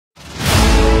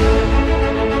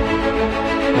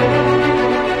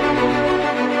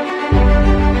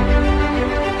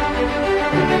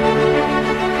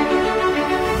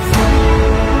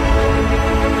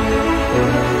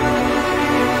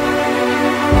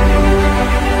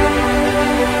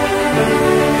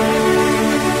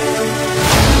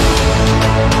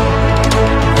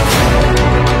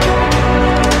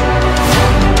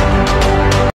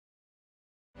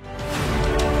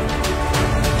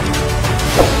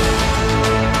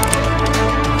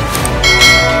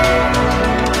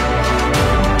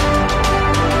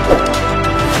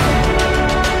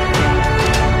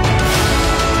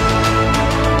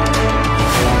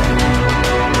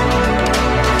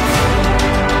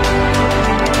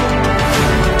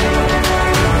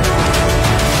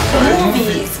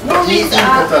please. In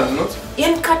Qatar, not?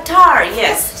 In Qatar,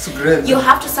 yes. It's great. You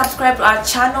have to subscribe to our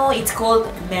channel. It's called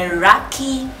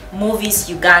Meraki Movies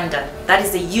Uganda. That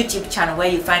is the YouTube channel where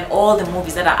you find all the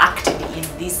movies that are actually in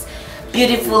this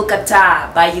beautiful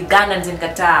Qatar by Ugandans in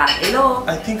Qatar. Hello.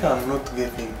 I think I'm not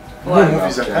getting. What? No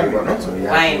movies are coming, not?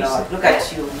 Why not? Look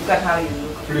at you. Look at how you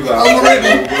look. I'm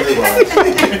ready.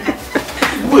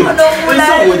 Oh, no,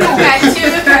 look at you.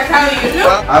 Look at how you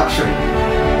look. Action.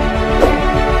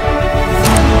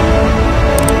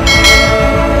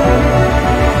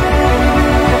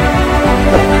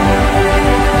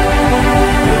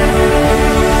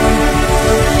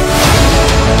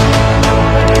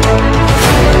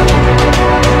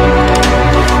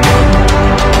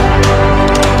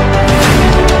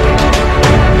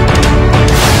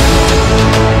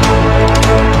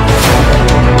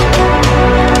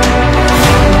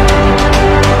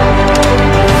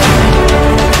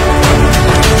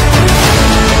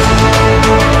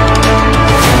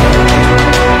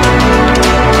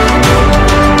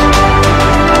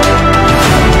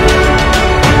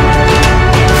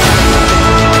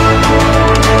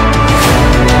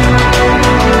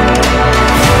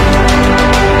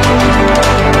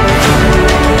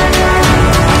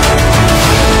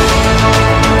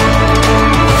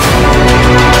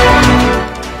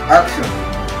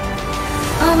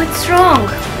 Oh, what's wrong?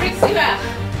 Priscilla!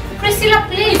 Priscilla,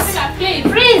 please! Priscilla, please!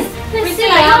 Please!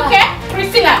 Priscilla, are you okay?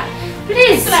 Priscilla!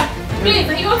 Please! Priscilla, please,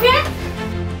 are you okay?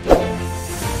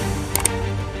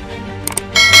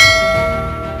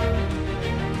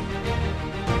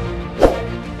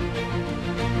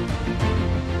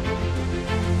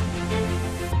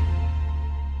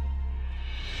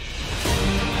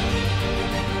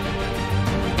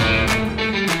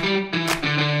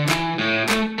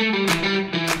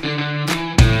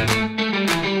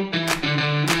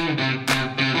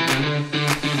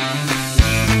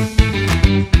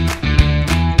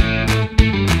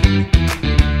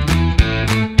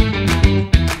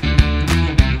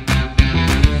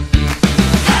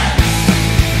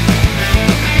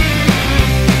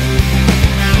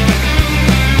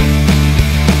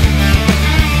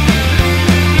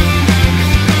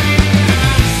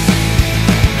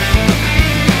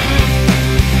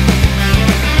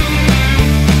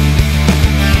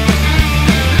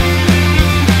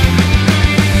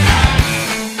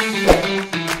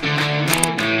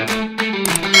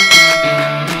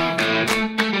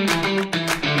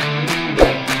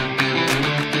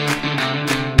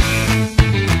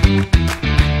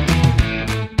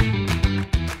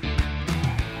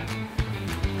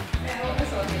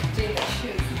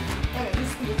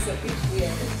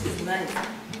 This is nice.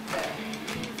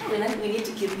 We need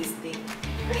to keep this thing.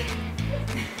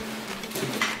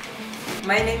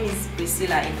 My name is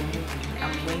Priscilla in the movie.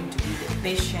 I'm going to be the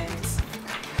patient.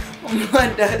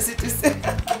 What does it say?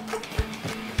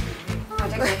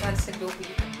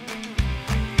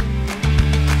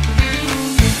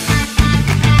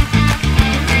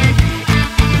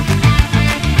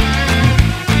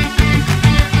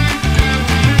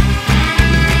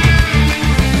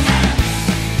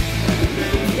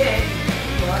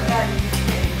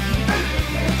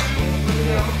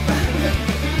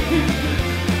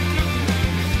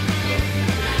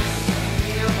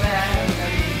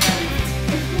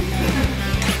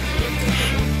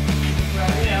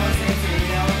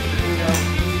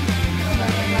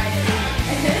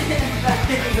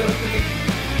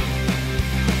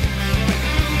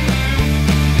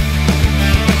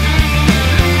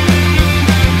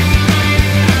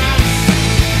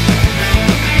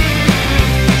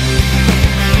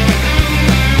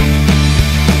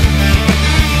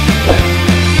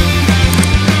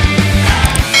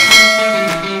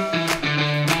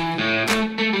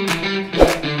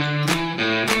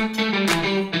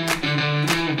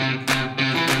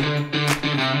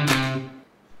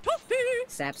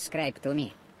 Subscribe to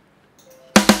me.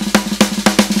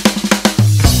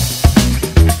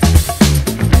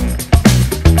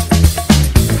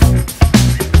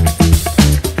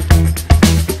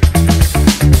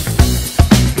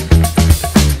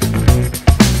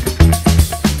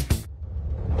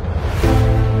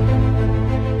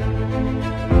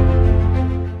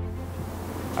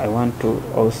 I want to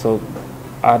also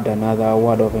add another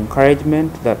word of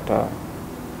encouragement that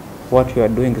what you are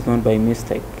doing is not by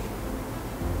mistake.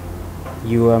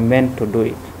 You are meant to do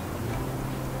it.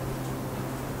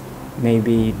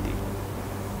 Maybe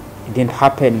it didn't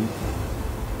happen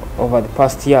over the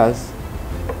past years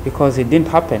because it didn't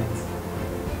happen,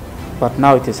 but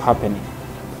now it is happening.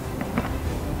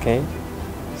 Okay?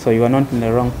 So you are not in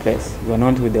the wrong place. You are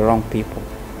not with the wrong people.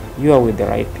 You are with the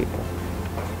right people.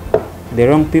 The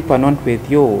wrong people are not with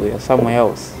you, they are somewhere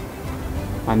else.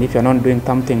 And if you're not doing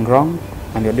something wrong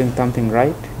and you're doing something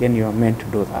right, then you are meant to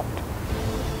do that.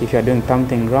 If you're doing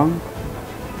something wrong,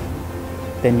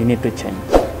 then you need to change.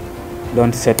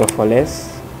 Don't settle for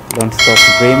less. Don't stop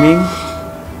dreaming.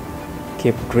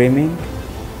 Keep dreaming.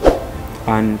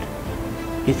 And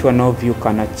each one of you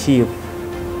can achieve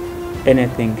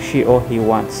anything she or he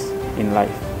wants in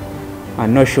life.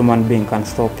 And no human being can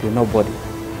stop you, nobody.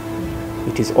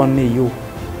 It is only you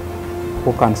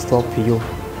who can stop you.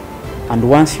 And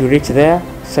once you reach there,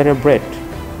 celebrate.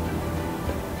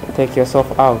 Take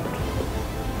yourself out.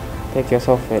 Take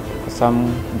yourself for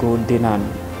some good dinner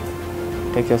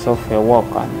and take yourself for a walk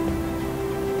and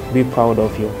be proud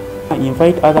of you.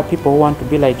 Invite other people who want to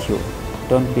be like you.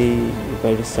 Don't be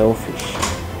very selfish.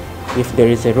 If there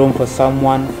is a room for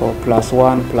someone for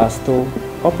 +1, +2,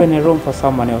 open a room for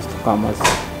someone else to come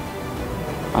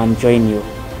and join you.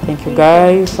 Thank you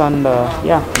guys, and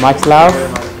yeah, much love.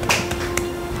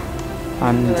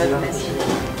 And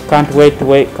can't wait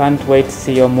to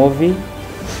see your movie.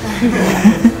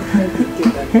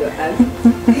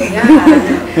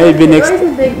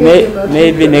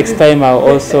 maybe next time I'll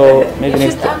also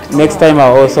next time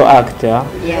I'll also act. Yeah.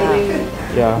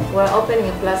 We're opening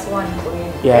a +1 for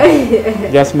you. Yeah.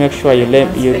 Just make sure you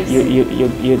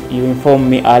inform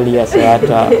me earlier so that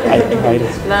I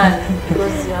plan,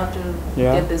 because you have to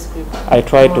get the script. I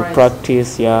try to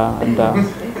practice. Yeah, and I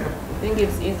think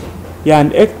it's easy. yeah,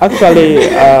 and actually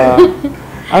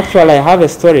I have a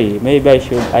story. Maybe I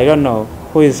should. I don't know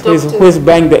who's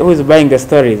buying the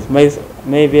stories.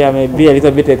 Maybe I may be a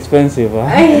little bit expensive.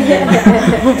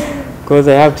 Because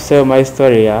I have to sell my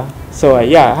story. Yeah. So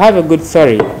yeah, I have a good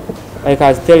story. Like I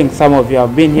was telling some of you,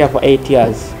 I've been here for 8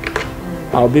 years.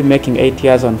 I'll be making 8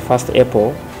 years on 1st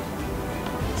April.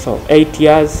 So 8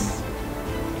 years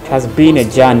has been a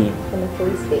journey.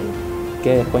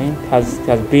 Get the point? Has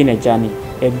been a journey,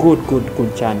 a good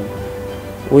journey,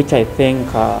 which I think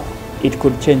it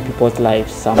could change people's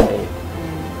lives someday.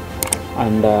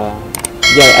 And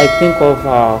yeah, I think of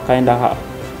kind of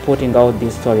putting out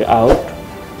this story out,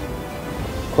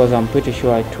 because I'm pretty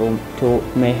sure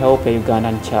it may help a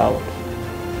Ugandan child.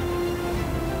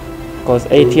 Because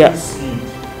 8 years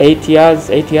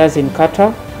in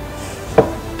Qatar,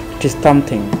 it is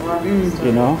something,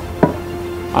 you know.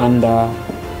 And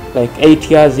like 8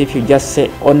 years, if you just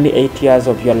say only 8 years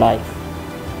of your life,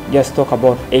 just talk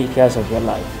about 8 years of your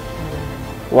life.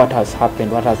 What has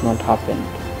happened, what has not happened.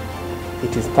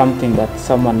 It is something that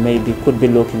someone maybe could be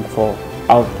looking for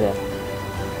out there.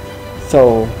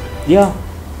 So yeah,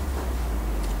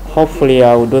 hopefully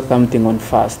I will do something on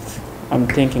fast. I'm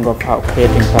thinking of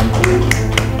creating something.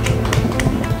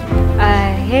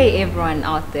 Hey everyone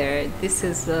out there, this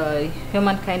is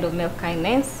Humankind of Milk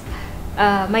Kindness.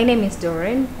 My name is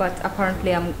Doreen, but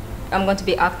apparently I'm going to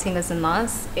be acting as a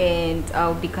nurse, and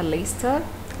I'll be Callista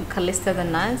the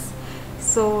nurse.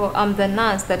 So I'm the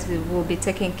nurse that will be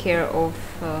taking care of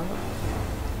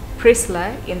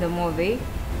Priscilla in the movie,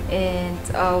 and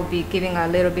I'll be giving a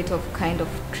little bit of kind of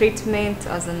treatment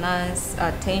as a nurse,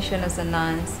 attention as a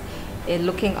nurse,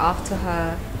 looking after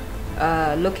her,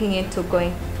 looking into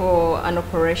going for an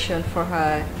operation for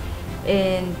her.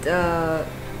 And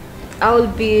I'll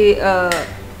be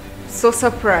so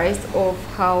surprised of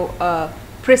how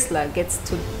Priscilla gets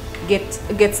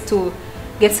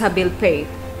her bill paid,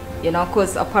 you know,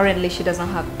 because apparently she doesn't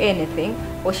have anything,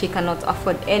 or she cannot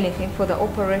afford anything for the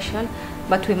operation.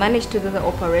 But we managed to do the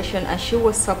operation, and she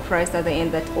was surprised at the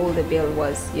end that all the bill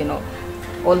was, you know,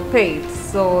 all paid.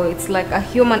 So it's like a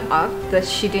human act that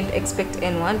she didn't expect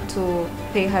anyone to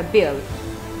pay her bill.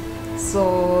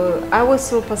 So I was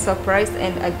super surprised,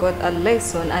 and I got a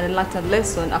lesson, and a lot of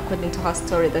lesson according to her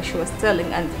story that she was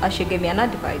telling, and she gave me an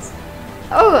advice.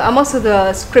 Oh, I'm also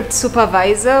the script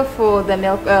supervisor for the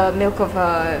Milk of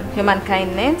Human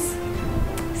Kindness.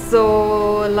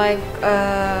 So like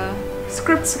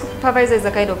script supervisor is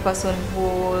the kind of person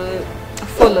who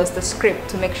follows the script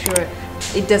to make sure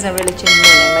it doesn't really change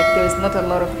meaning, like there's not a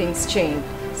lot of things change,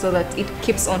 so that it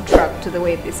keeps on track to the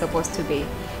way it's supposed to be.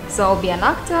 So I'll be an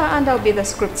actor, and I'll be the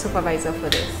script supervisor for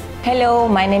this. Hello,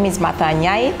 my name is Martha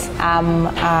Nyait. I'm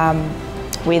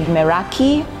with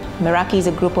Meraki. Meraki is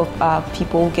a group of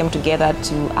people who came together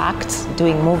to act,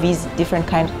 doing movies, different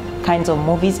kinds of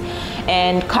movies.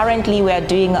 And currently we are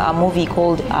doing a movie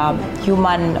called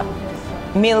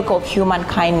Milk of Human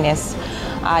Kindness.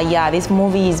 Yeah, this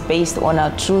movie is based on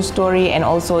a true story, and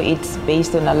also it's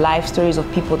based on the life stories of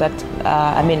people that,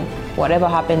 I mean, whatever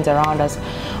happens around us.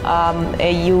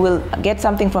 You will get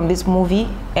something from this movie.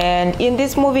 And in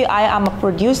this movie, I am a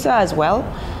producer as well.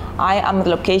 I am the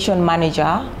location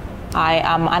manager. I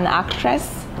am an actress,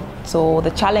 So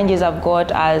the challenges I've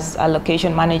got as a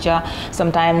location manager,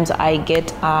 sometimes I get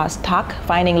stuck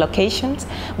finding locations,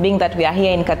 being that we are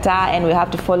here in Qatar and we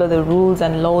have to follow the rules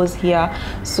and laws here.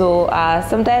 So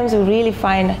sometimes we really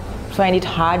find it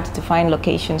hard to find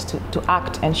locations to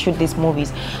act and shoot these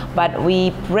movies. But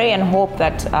we pray and hope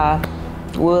that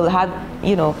we'll have,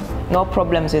 no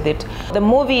problems with it. The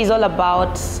movie is all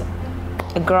about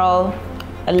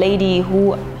a lady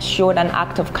who showed an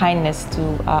act of kindness to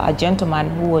a gentleman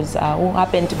who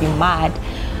happened to be mad,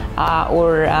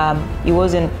 or he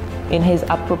wasn't in his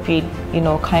appropriate,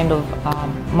 kind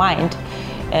of mind,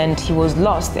 and he was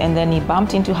lost, and then he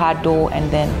bumped into her door, and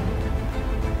then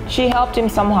she helped him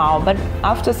somehow. But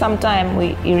after some time,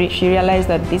 she realized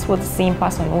that this was the same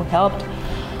person who helped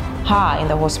her in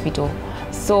the hospital.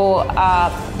 So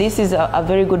this is a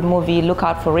very good movie. Look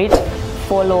out for it.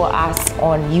 Follow us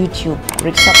on YouTube.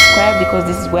 Subscribe, because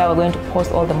this is where we're going to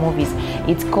post all the movies.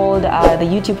 It's called, the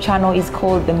YouTube channel is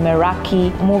called the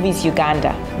Meraki Movies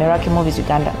Uganda. Meraki Movies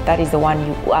Uganda. That is the one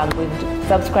you are going to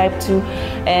subscribe to.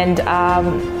 And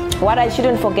what I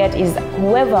shouldn't forget is,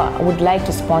 whoever would like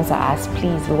to sponsor us,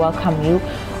 please, we welcome you.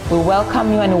 We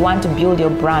welcome you, and we want to build your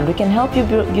brand. We can help you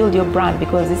build your brand,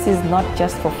 because this is not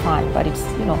just for fun, but it's,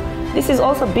 this is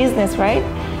also business, right?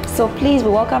 So please, we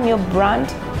welcome your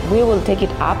brand. We will take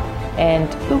it up, and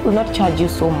we will not charge you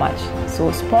so much.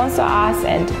 So sponsor us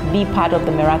and be part of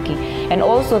the Meraki. And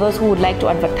also those who would like to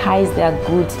advertise their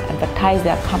goods, advertise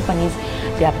their companies,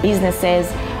 their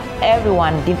businesses,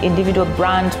 everyone, individual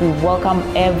brands, we welcome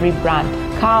every brand.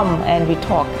 Come and we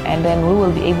talk, and then we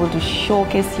will be able to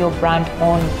showcase your brand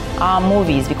on our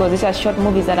movies, because these are short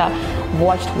movies that are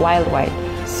watched worldwide.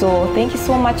 So thank you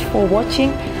so much for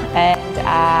watching, and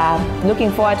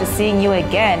looking forward to seeing you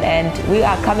again. And we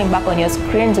are coming back on your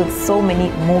screens with so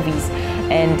many movies,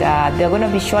 and they're going to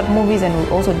be short movies, and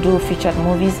we'll also do featured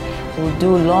movies. We'll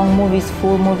do long movies,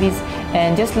 full movies,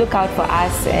 and just look out for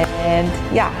us. And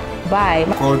yeah, bye.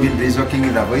 Called Drizzle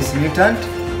King, the voice mutant,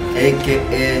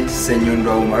 aka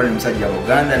Senyundo Umaru Msajja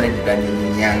Uganda na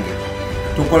Jiganyi Nyange.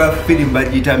 Tukola film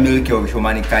bagita Milk of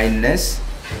Human Kindness,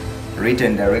 written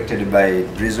and directed by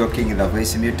Drizzle King, the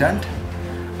voice mutant.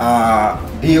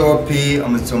 DOP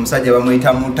omusajja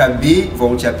bamuyita Mutabi,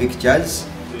 Vulture Pictures.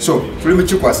 So tuli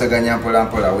mukikwasaganya mpola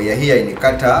mpola. We are here in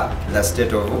Qatar, the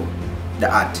state of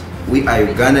the art. We are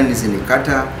Ugandans in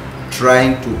Qatar,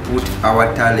 trying to put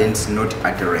our talents not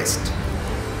at rest.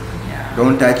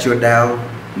 Don't touch your dial.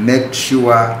 Make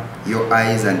sure your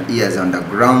eyes and ears on the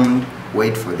ground.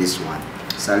 Wait for this one.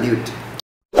 Salute.